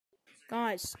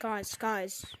Guys.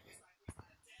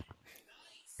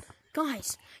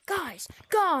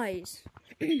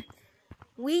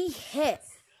 We hit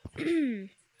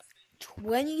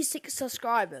 26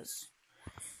 subscribers.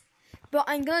 But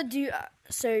I'm gonna do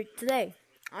so today.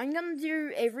 I'm gonna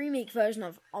do a remake version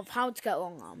of How to Get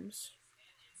Long Arms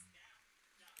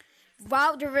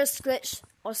without the risk glitch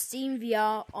or Steam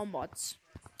VR or mods.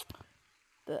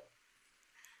 But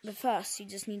first, you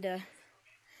just need to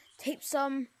tape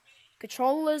some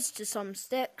controllers to some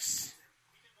sticks.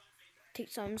 Take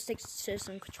some sticks to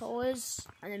some controllers,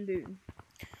 and then boom,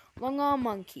 long arm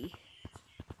monkey.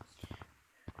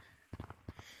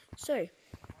 So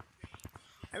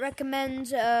I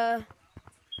recommend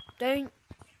don't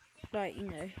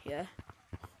you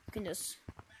can just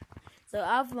I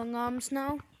have long arms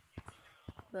now,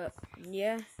 but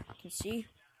yeah, you can see.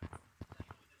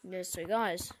 Yeah, so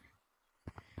guys,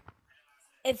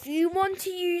 if you want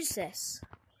to use this,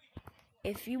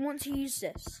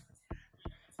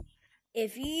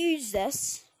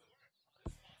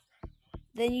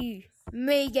 then you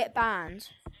may get banned.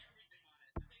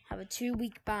 Have a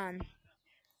 2-week ban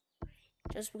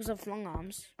just because of long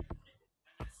arms.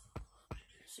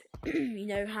 So, you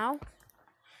know how?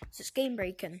 So it's game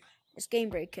breaking.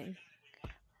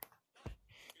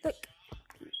 Look,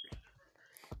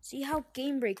 see how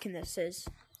game breaking this is.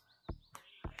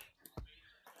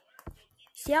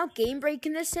 You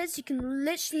can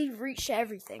literally reach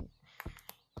everything.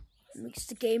 It makes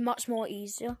the game much more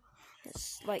easier.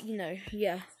 It's like,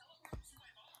 yeah.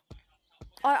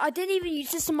 I didn't even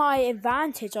use this to my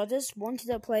advantage. I just wanted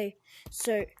to play.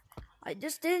 So, I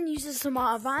just didn't use this to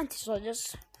my advantage. I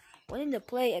just wanted to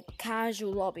play a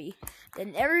casual lobby.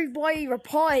 Then everybody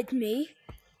reported me.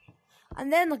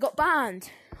 And then I got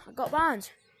banned. I've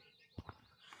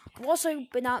also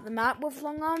been out the map with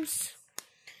long arms.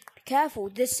 Be careful,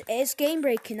 this is game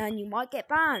breaking and you might get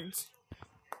banned.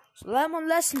 So learn one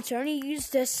lesson to only use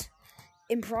this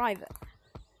in private.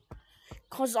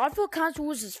 Cause I thought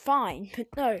casuals is fine, but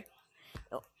no.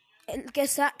 I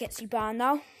guess that gets you banned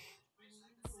now.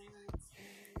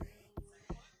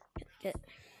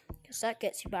 Guess that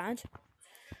gets you banned.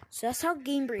 So that's how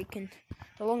game breaking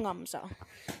the long arms are.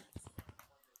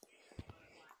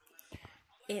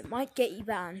 It might get you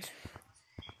banned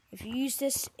if you use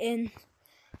this in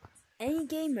any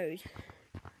game mode.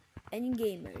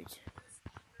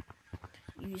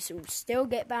 You will still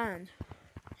get banned.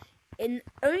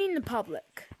 Only in the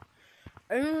public.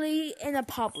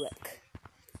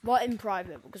 Not in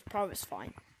private, because private's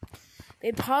fine.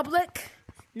 In public,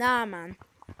 nah man.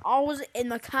 I was in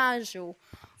the casual.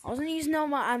 I wasn't using all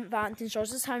my advantage, I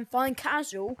was just having fun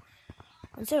casual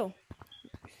until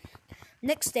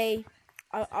next day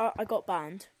I got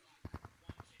banned.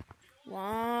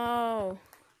 Wow.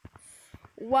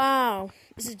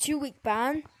 It's a 2-week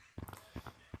ban.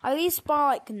 At least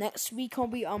by next week I'll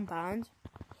be unbanned.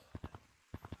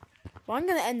 But I'm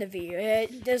gonna end the video here.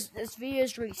 This video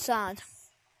is really sad.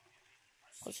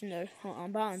 Because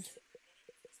I'm banned.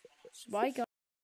 So bye guys.